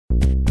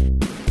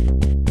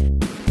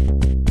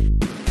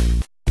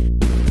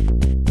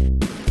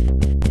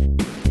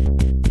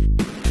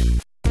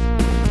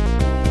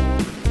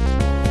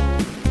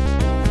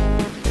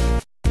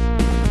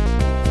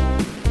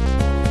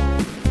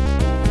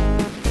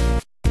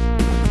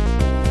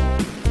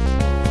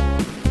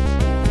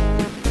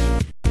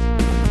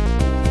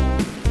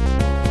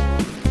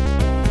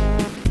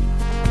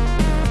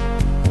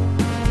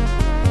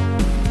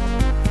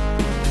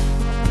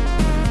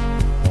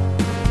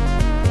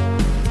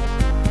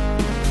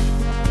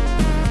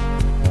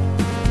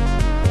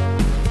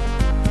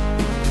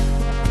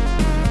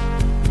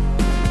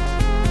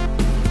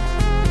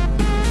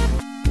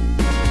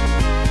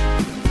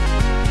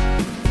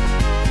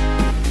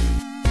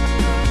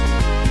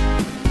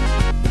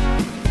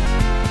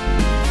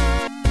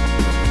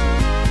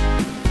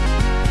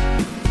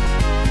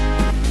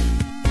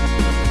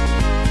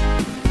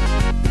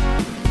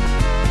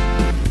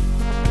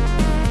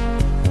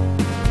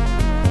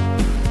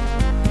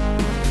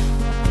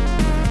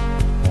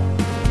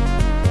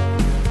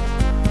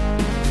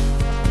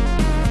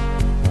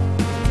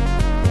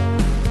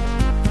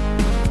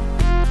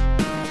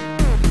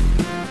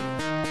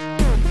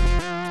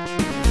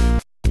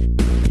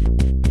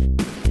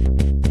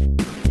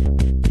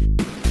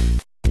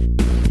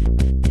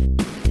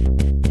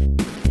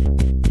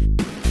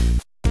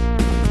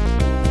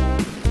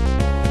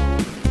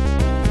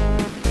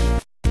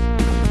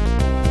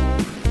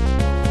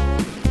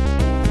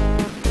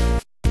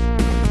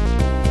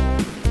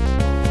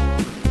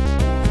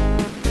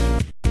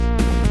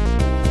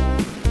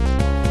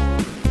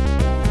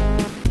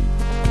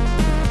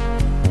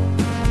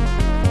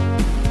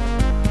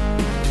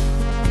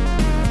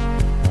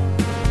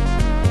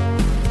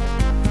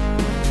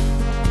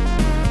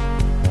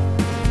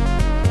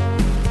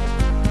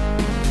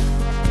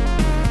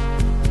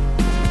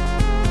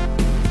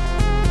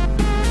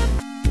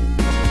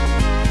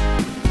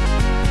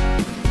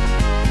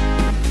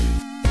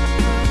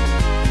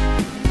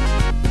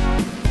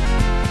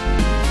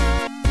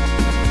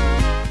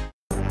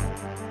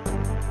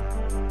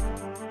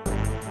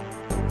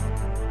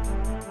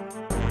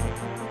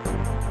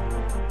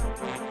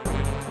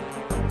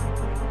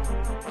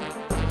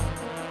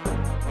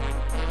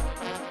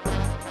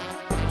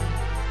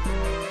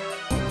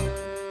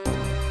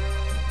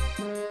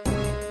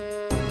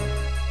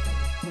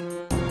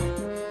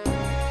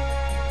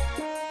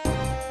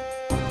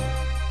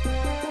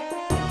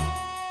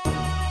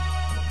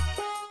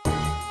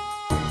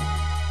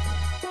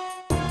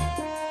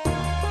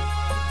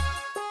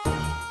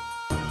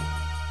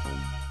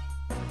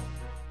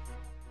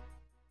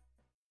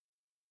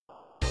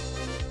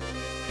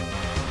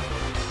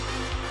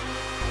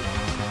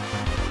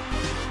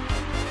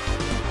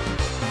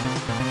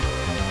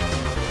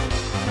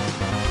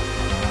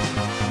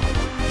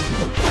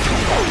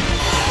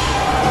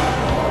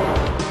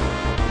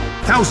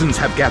Thousands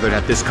have gathered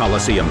at this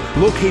Coliseum,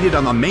 located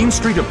on the main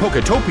street of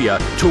Poketopia,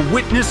 to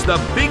witness the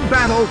big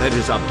battle that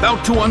is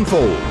about to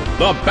unfold.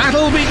 The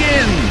battle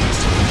begins!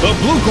 The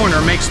blue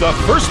corner makes the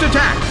first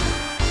attack.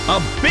 A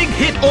big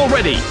hit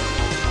already.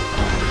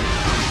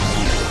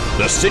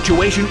 The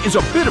situation is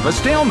a bit of a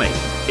stalemate.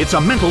 It's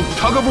a mental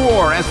tug of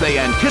war as they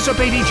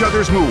anticipate each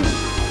other's move.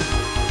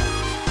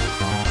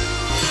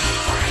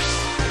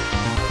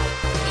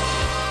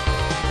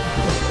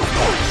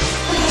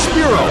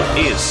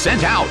 Spearow is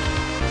sent out.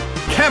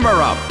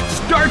 Camerupt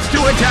starts to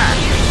attack.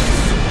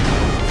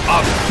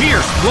 A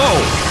fierce blow.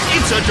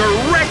 It's a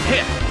direct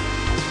hit.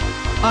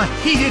 A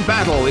heated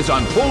battle is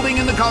unfolding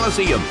in the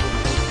Coliseum.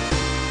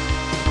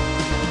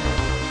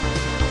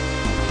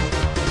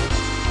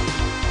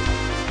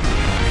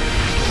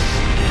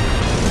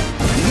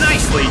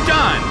 Nicely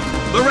done!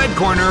 The red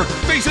corner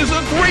faces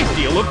a great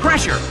deal of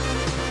pressure.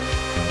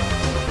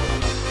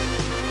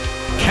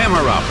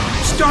 Camerupt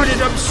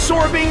started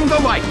absorbing the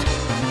light.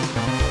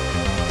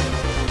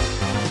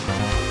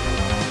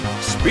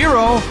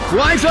 Spearow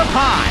flies up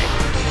high.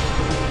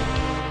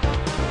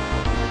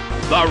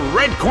 The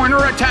red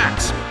corner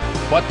attacks,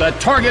 but the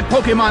target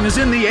Pokémon is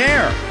in the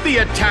air. The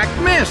attack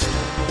missed.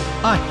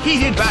 A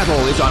heated battle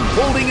is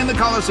unfolding in the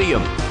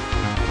Coliseum.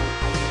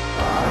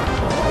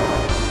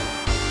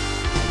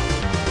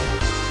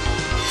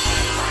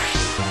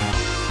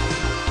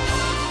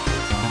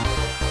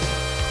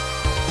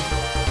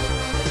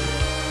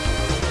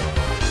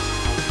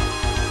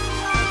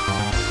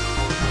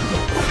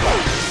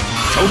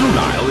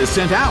 Totodile is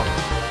sent out.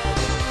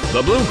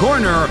 The blue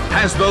corner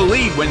has the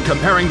lead when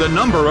comparing the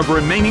number of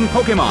remaining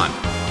Pokémon,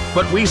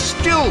 but we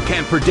still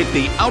can't predict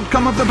the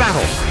outcome of the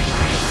battle.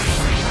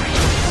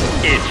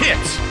 It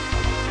hits.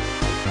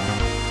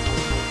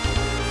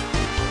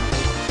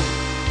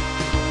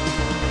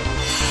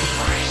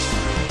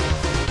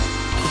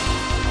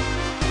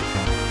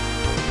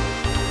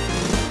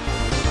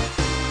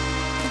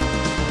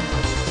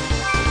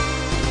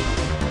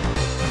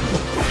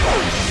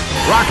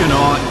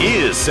 Croconaw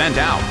is sent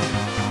out.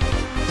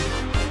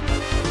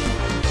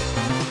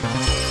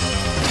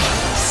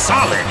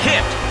 Solid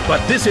hit,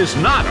 but this is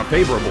not a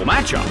favorable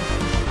matchup.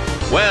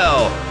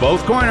 Well,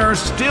 both corners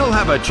still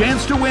have a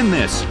chance to win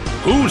this.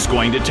 Who's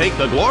going to take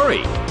the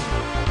glory?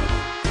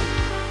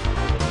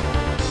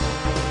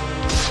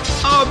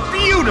 A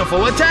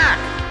beautiful attack!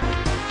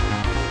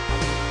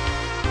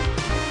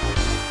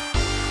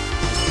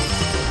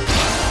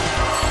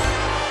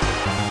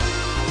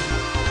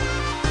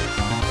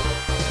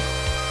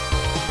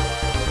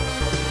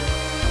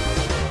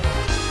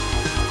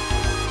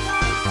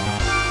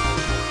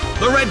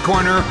 The red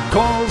corner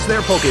calls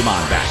their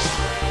Pokémon back.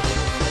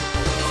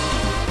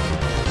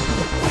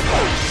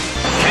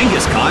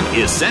 Kangaskhan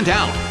is sent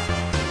out.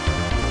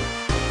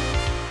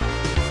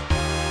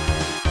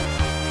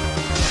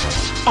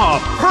 A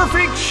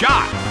perfect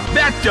shot!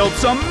 That dealt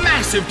some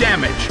massive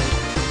damage.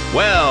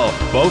 Well,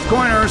 both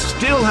corners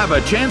still have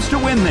a chance to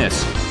win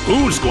this.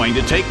 Who's going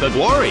to take the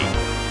glory?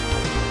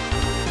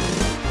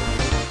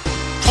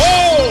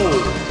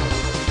 Oh!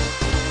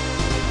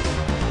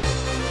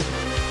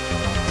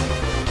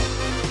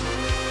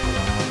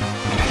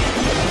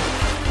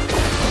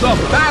 The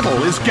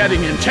battle is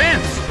getting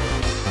intense.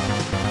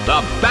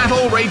 The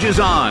battle rages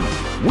on.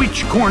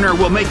 Which corner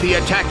will make the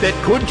attack that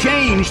could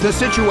change the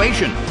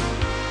situation?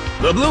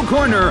 The blue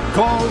corner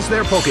calls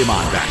their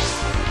Pokémon back.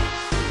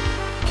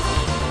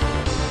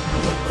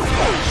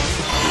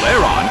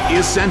 Lairon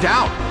is sent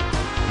out.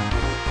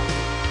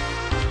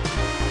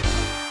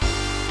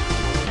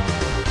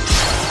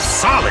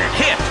 Solid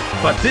hit,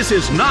 but this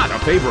is not a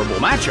favorable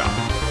matchup.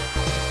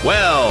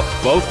 Well,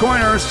 both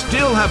corners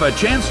still have a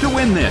chance to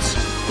win this.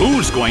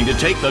 Who's going to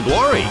take the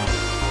glory?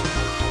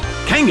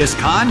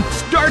 Kangaskhan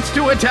starts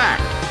to attack.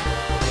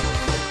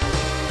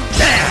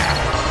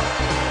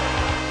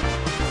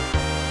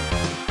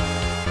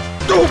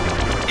 Oh,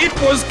 it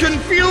was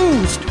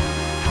confused.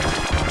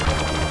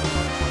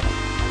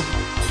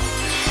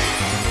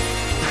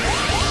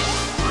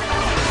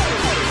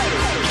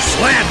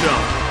 Slammed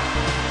him.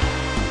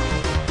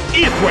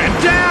 It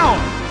went down.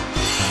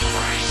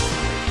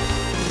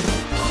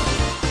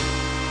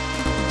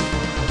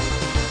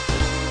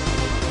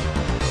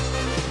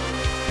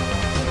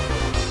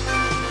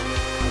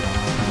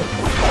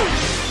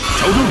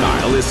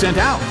 Totodile is sent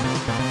out.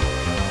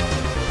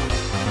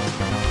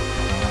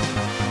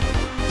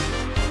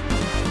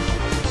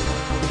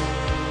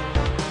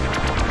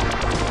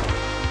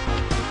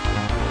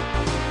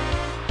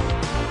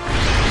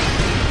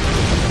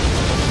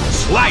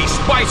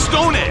 Sliced by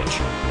Stone Edge.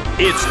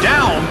 It's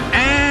down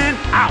and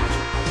out.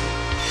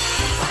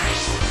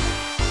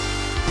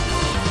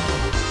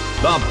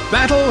 The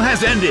battle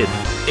has ended.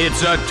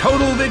 It's a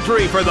total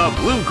victory for the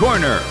blue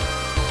corner.